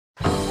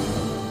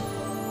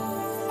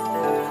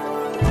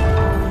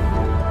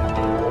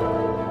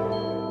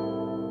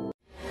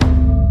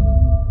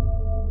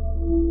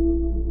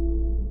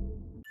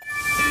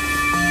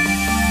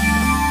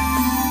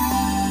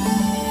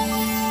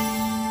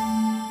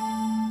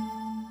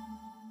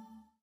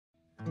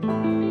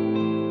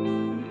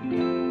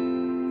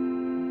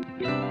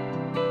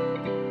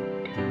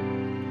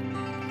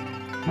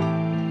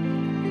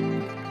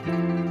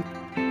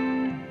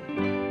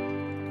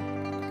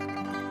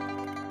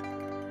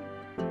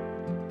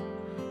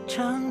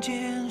长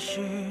见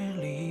识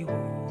里无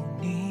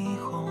霓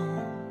虹，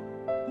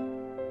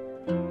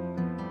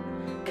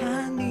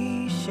看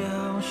你消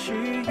失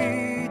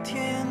于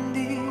天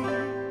地，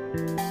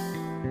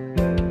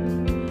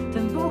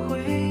但不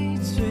会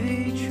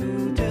最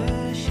初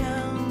的相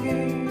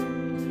遇。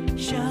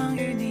相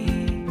遇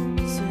你，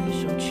厮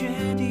守却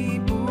敌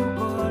不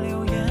过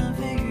流言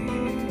蜚语。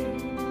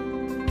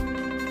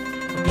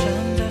我站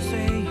在岁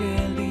月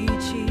里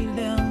凄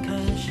凉，看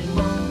时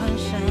光蹒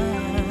跚。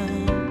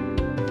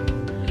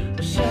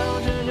 笑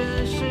着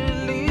人世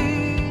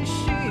里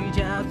虚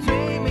假，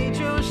最美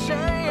就闪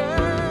然。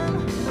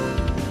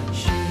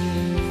是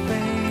非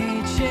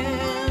千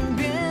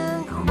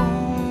变，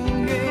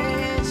红月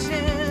千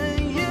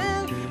言，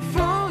浮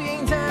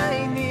云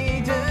在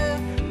你的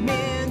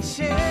面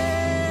前。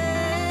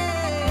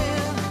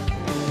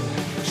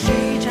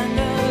谁斩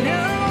得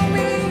了命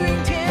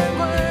运天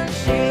关？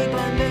谁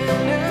断得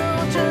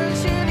了正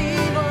邪离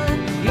乱？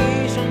一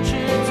生痴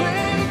醉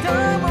的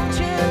梦千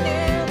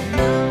年，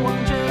难忘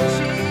这。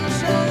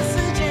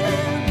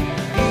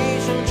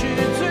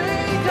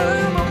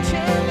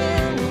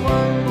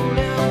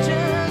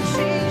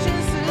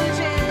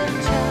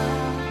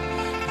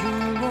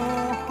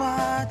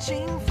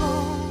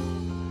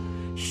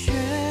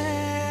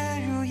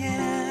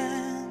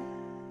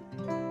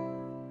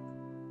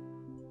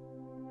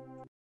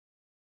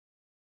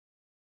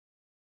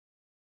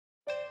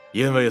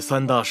 因为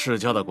三大世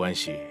家的关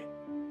系，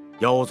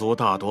妖族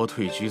大多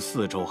退居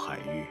四周海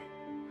域，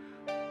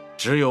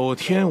只有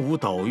天武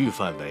岛域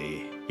范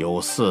围有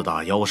4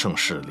大妖圣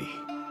势力。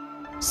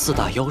4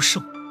大妖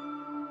圣？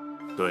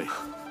对，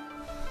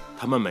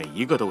他们每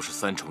一个都是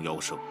3重妖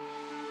圣，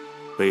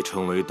被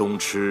称为东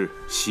魑、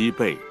西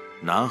贝、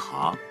南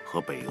蛤和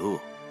北恶。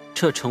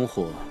这称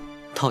呼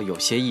倒有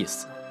些意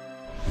思。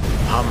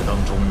他们当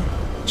中，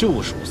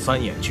就属3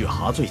眼巨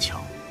蛤最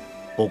强，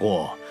不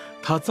过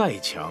他再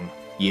强。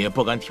 也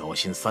不敢挑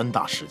衅3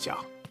大世家。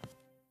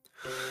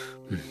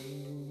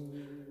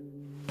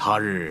他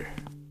日，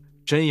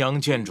真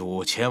阳剑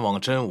主前往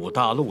真武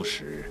大陆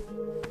时，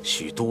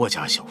需多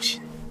加小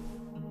心。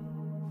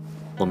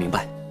我明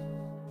白。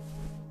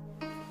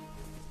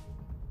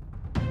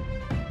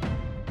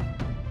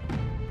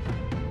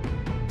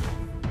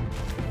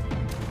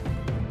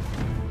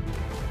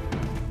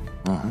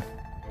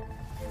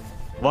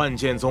万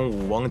剑宗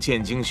武王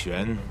剑经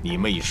玄，你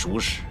们已熟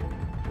识。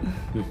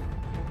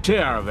这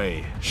2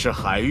位是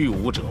海域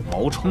武者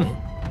毛冲、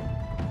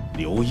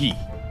刘毅。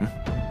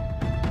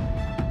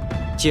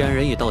既然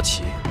人已到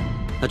齐，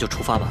那就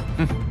出发吧。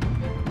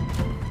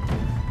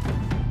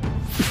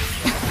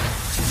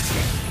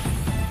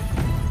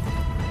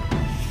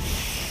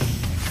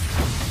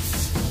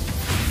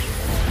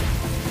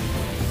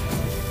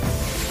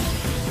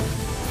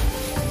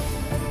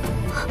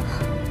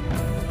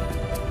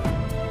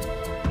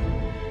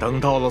等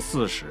到了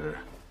4时，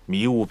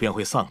迷雾便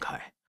会散开。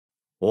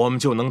 我们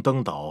就能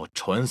登岛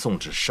传送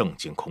至圣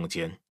境空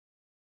间。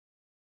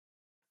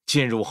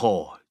进入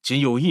后仅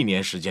有1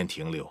年时间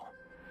停留，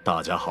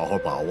大家好好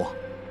把握。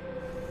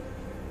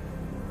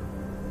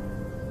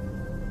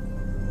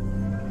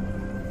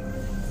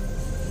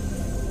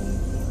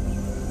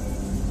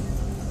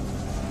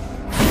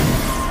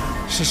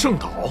是圣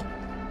岛。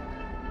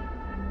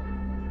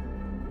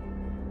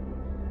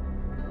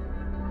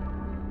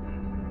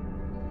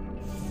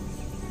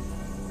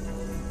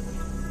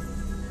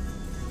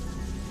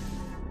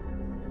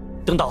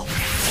登岛。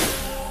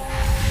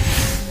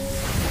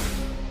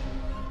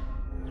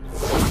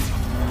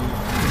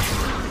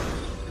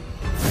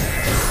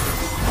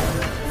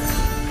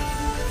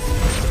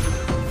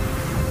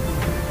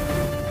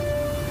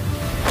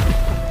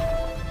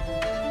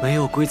没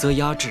有规则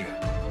压制，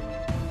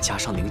加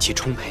上灵气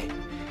充沛，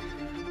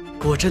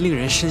果真令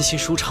人身心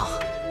舒畅。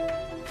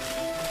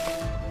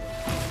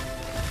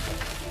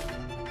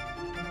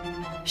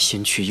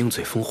先去鹰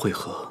嘴峰汇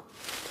合。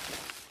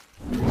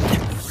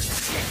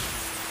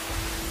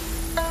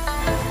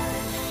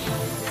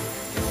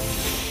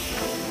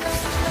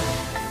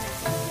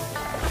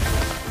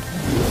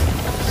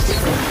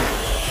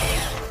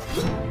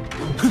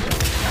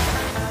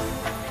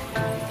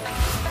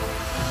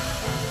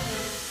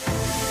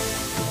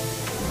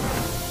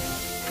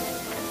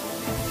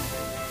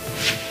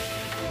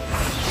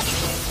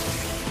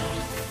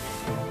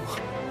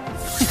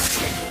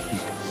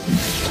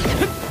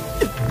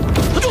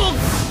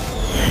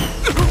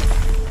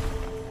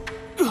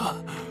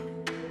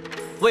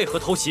 为何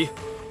偷袭？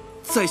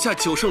在下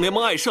9圣联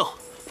盟爱胜，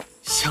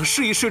想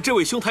试一试这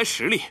位兄台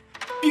实力，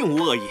并无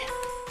恶意。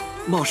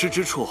冒失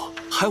之处，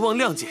还望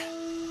谅解。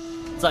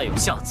再有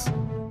下次，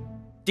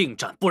定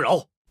斩不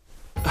饶。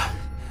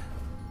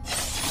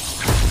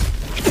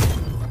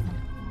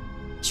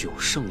9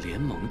圣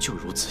联盟就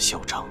如此嚣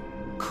张，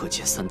可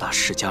见3大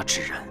世家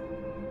之人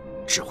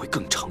只会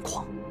更猖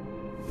狂。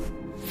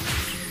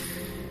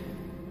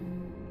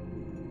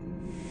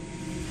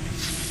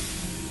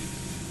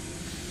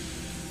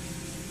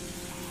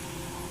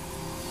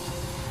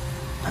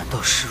 难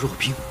道是弱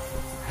兵？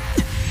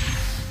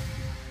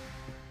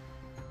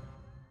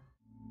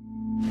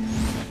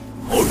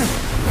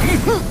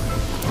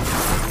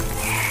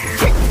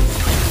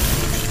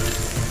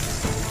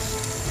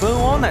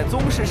乃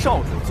宗室少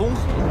主综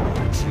合，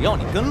只要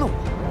你跟了我，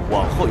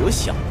往后有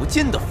享不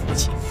尽的福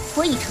气。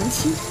我已成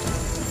亲，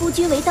夫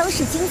君为当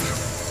世精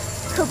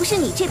彩，可不是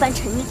你这般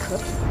沉溺可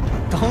比。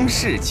当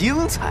世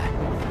精彩？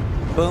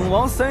本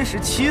王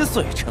37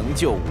岁成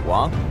就武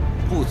王，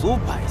不足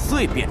100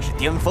岁便至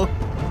巅峰，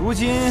如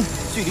今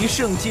距离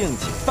圣境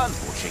仅半步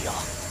之遥。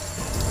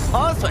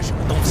他算什么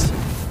东西？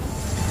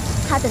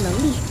他的能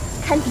力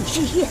堪比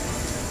日月，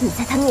你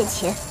在他面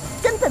前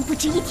根本不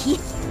值一提。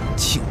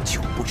敬酒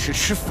不吃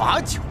吃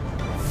罚酒，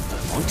本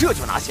王这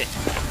就拿线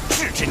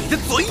制止你的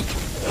嘴。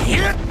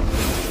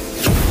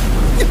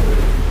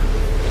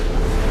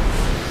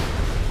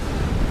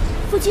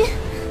夫君。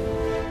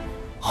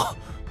啊！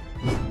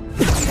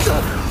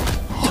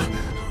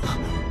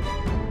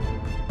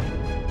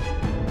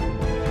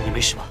你没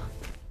事吧？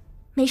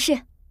没事，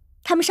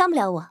他们伤不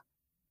了我。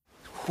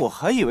我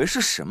还以为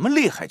是什么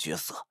厉害角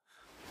色，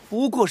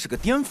不过是个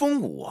巅峰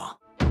武王。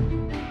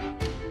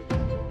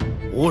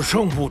无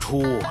胜不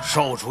出，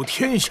少主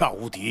天下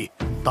无敌，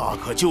大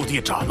可就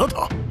地斩了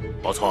他。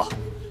不错，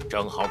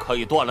正好可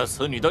以断了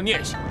此女的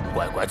念想，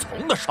乖乖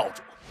从了少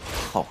主。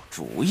好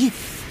主意，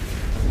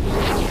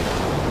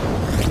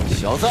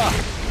小子，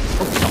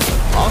碰上本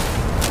王，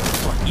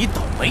算你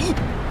倒霉。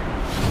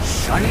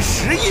山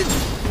石印。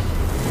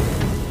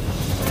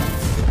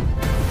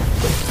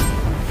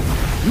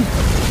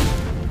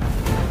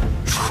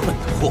蠢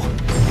货！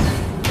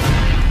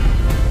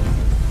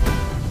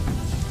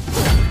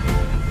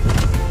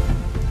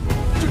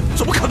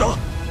怎么可能？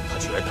他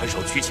居然单手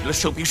举起了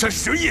圣冰山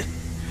石印！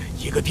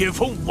一个巅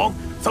峰武王，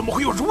怎么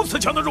会有如此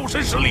强的肉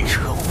身实力？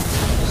可恶，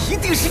一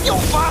定是妖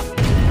法！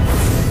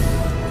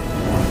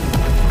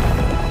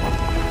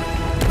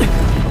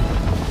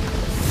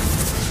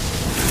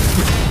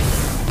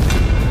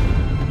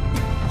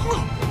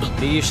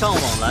礼尚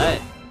往来，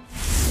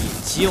你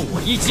接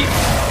我一击。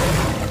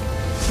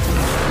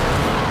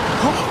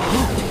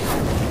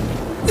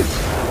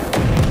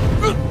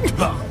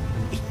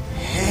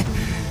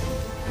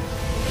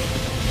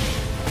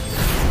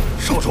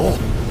少主，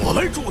我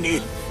来助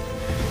你。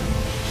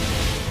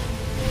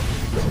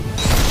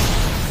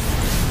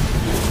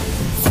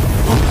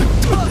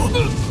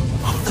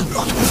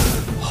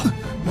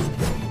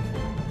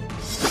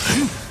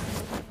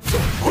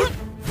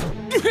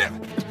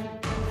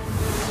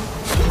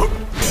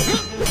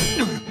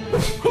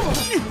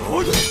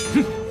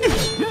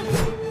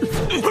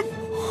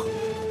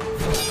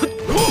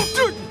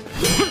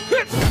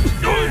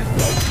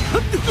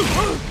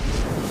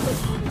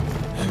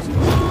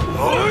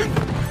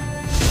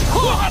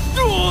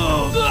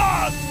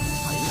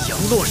寒阳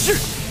落世。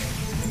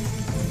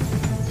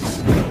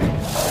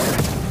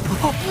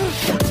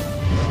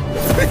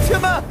且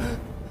慢！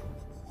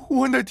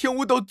我乃天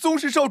武岛宗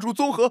室少主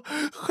综合，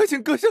还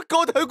请阁下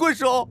高抬贵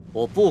手。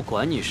我不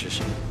管你是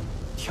谁，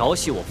调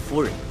戏我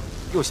夫人，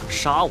又想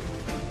杀我，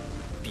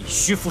必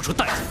须付出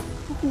代价。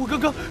我刚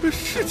刚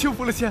是轻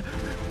浮了些，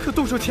可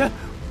动手前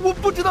我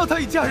不知道她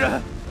已嫁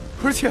人，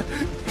而且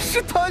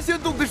是她先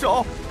动的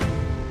手。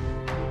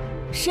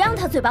谁让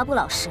他嘴巴不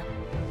老实？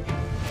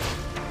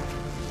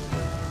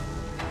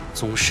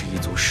宗室一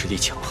族实力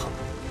强横，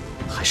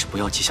还是不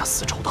要结下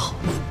死仇的好。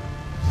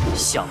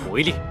下不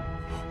为例，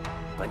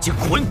赶紧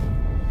滚！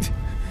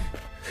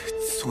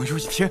总有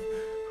一天，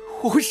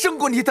我会胜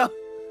过你的。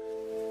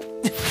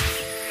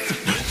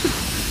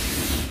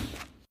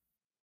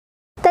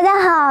大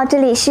家好，这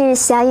里是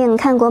小影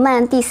看国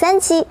漫第3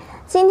期，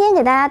今天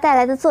给大家带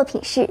来的作品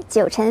是《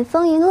九尘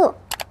风云录》。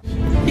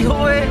呦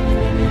喂，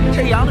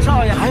这杨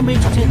少爷还没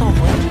出现到魂，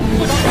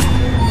不能打。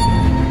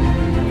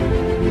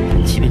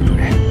启禀主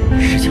人，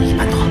事情已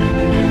办妥。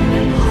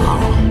好。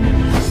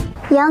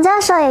杨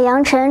家少爷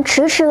杨晨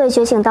迟迟未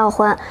觉醒盗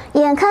魂，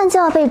眼看就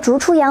要被逐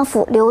出杨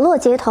府，流落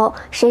街头，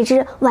谁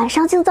知晚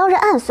上竟遭人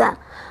暗算。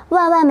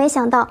万没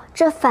想到，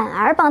这反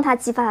而帮他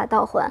激发了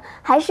盗魂，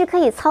还是可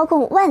以操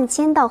控万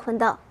千盗魂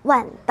的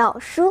万道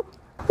书。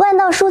万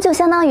道书就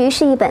相当于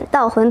是一本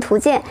盗魂图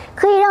鉴，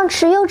可以让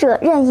持有者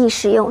任意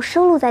使用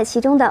收录在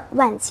其中的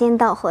万千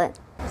盗魂。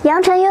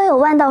杨晨拥有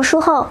万道书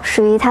后，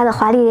属于他的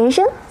华丽人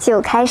生就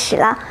开始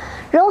了，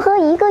融合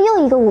一个又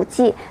一个武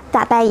技，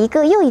打败一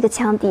个又一个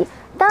强敌。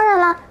当然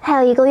了，还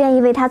有一个愿意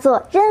为他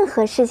做任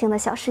何事情的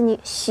小侍女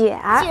雪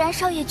儿。既然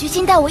少爷决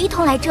心带我一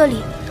同来这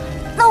里，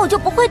那我就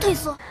不会退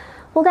缩。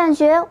我感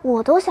觉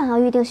我都想要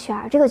预定雪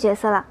儿这个角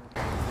色了。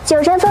《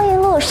九尘风云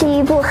录》是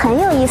一部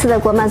很有意思的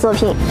国漫作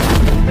品。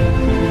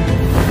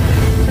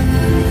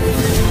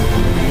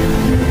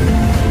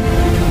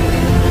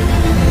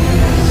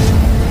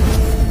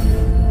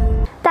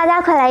大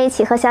家快来一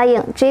起和小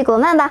影追国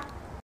漫吧！